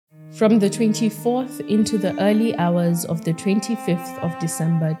From the 24th into the early hours of the 25th of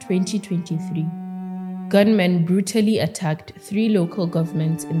December 2023, gunmen brutally attacked 3 local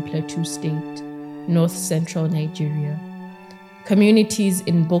governments in Plateau State, north-central Nigeria. Communities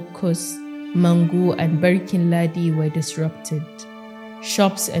in Bokkos, Mangu, and Barkin-Ladi were disrupted.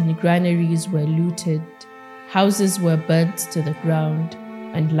 Shops and granaries were looted, houses were burnt to the ground,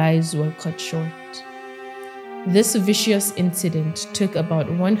 and lives were cut short. This vicious incident took about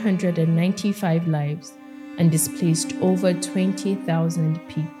 195 lives and displaced over 20,000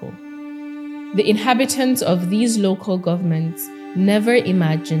 people. The inhabitants of these local governments never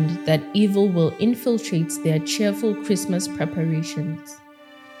imagined that evil will infiltrate their cheerful Christmas preparations.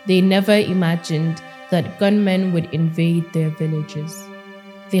 They never imagined that gunmen would invade their villages.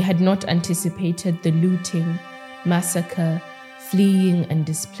 They had not anticipated the looting, massacre, fleeing, and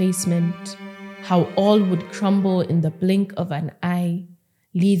displacement, how all would crumble in the blink of an eye,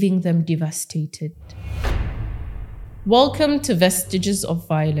 leaving them devastated. Welcome to Vestiges of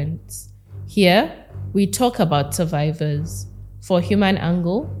Violence. Here, we talk about survivors. For Human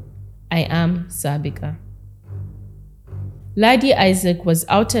Angle, I am Sabiga. Ladi Isaac was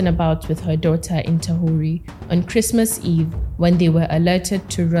out and about with her daughter in Tahori on Christmas Eve when they were alerted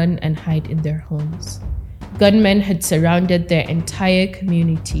to run and hide in their homes. Gunmen had surrounded their entire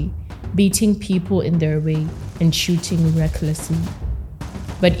community, beating people in their way and shooting recklessly.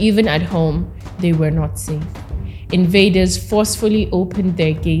 But even at home, they were not safe. Invaders forcefully opened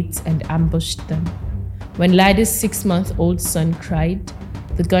their gates and ambushed them. When Ladi's 6-month-old son cried,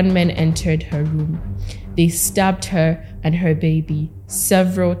 the gunmen entered her room. They stabbed her and her baby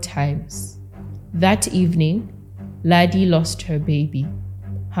several times. That evening, Ladi lost her baby.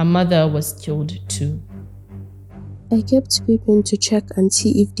 Her mother was killed too. I kept peeping to check and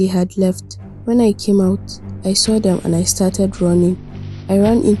see if they had left. When I came out, I saw them and I started running. I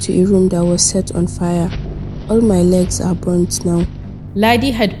ran into a room that was set on fire. All my legs are burnt now.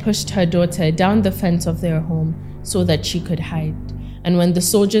 Ladi had pushed her daughter down the fence of their home so that she could hide. And when the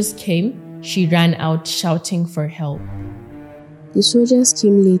soldiers came, she ran out shouting for help. The soldiers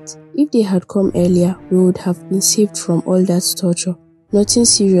came late. If they had come earlier, we would have been saved from all that torture. Nothing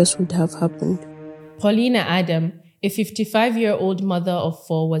serious would have happened. Paulina Adam, a 55-year-old mother of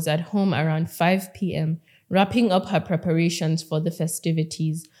 4, was at home around 5 p.m., wrapping up her preparations for the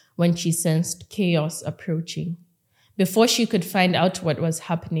festivities when she sensed chaos approaching. Before she could find out what was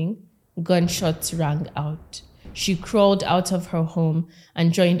happening, gunshots rang out. She crawled out of her home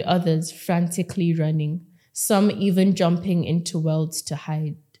and joined others frantically running, some even jumping into wells to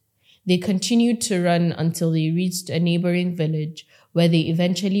hide. They continued to run until they reached a neighboring village where they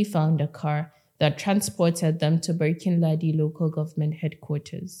eventually found a car that transported them to Barkin-Ladi local government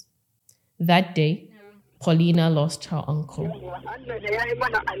headquarters. That day, Paulina lost her uncle.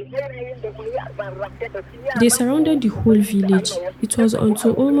 They surrounded the whole village. It was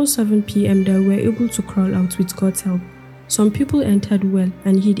until almost 7 p.m. that we were able to crawl out with God's help. Some people entered well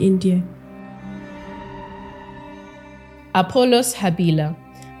and hid in there. Apollos Habila,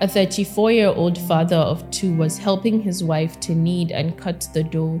 a 34-year-old father of 2, was helping his wife to knead and cut the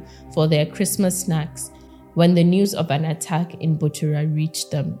dough for their Christmas snacks when the news of an attack in Butura reached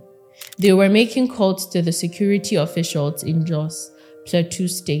them. They were making calls to the security officials in Jos, Plateau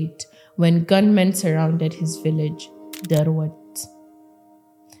State, when gunmen surrounded his village, Darwat.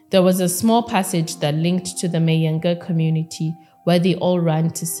 There was a small passage that linked to the Mayenga community where they all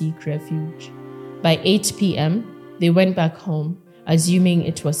ran to seek refuge. By 8 p.m., they went back home, assuming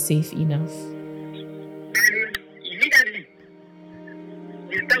it was safe enough. Immediately,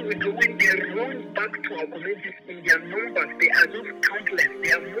 they start withdrawing. They run back to our communities in their numbers. They are not countless.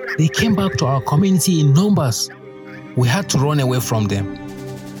 They are more. They came back to our community in numbers. We had to run away from them.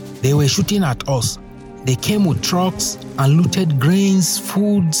 They were shooting at us. They came with trucks and looted grains,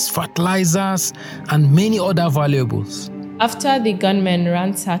 foods, fertilizers, and many other valuables. After the gunmen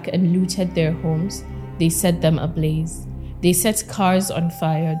ransacked and looted their homes, they set them ablaze. They set cars on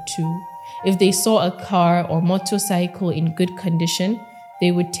fire too. If they saw a car or motorcycle in good condition,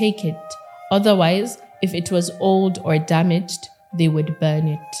 they would take it. Otherwise, if it was old or damaged, they would burn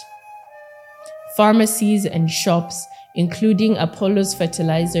it. Pharmacies and shops, including Apollo's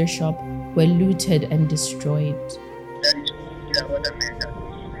fertilizer shop, were looted and destroyed.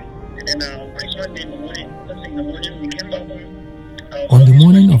 On the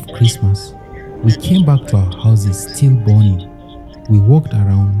morning of Christmas, we came back to our houses still burning. We walked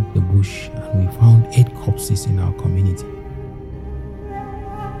around the bush and we found 8 corpses in our community.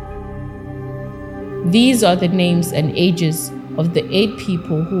 These are the names and ages of the 8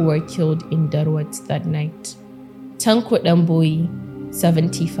 people who were killed in Darwat that night. Tanko Damboyi,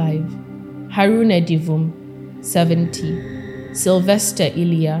 75. Haruna Divum, 70. Sylvester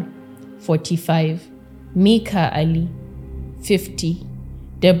Ilya, 45. Mika Ali, 50.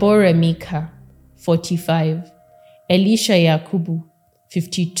 Deborah Mika, 45. Elisha Yakubu,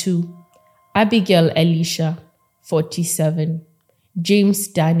 52. Abigail Elisha, 47. James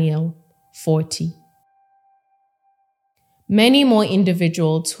Daniel, 40. Many more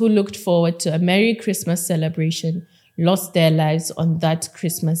individuals who looked forward to a Merry Christmas celebration lost their lives on that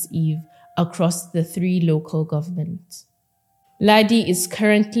Christmas Eve across the 3 local governments. Ladi is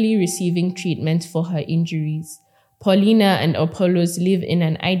currently receiving treatment for her injuries. Paulina and Apollos live in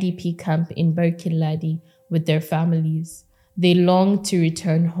an IDP camp in Birkin-Ladi with their families. They long to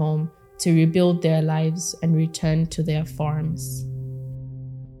return home, to rebuild their lives and return to their farms.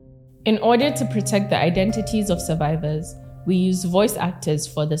 In order to protect the identities of survivors, we use voice actors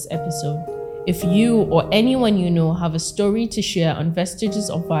for this episode. If you or anyone you know have a story to share on vestiges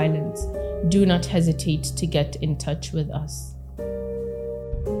of violence, do not hesitate to get in touch with us.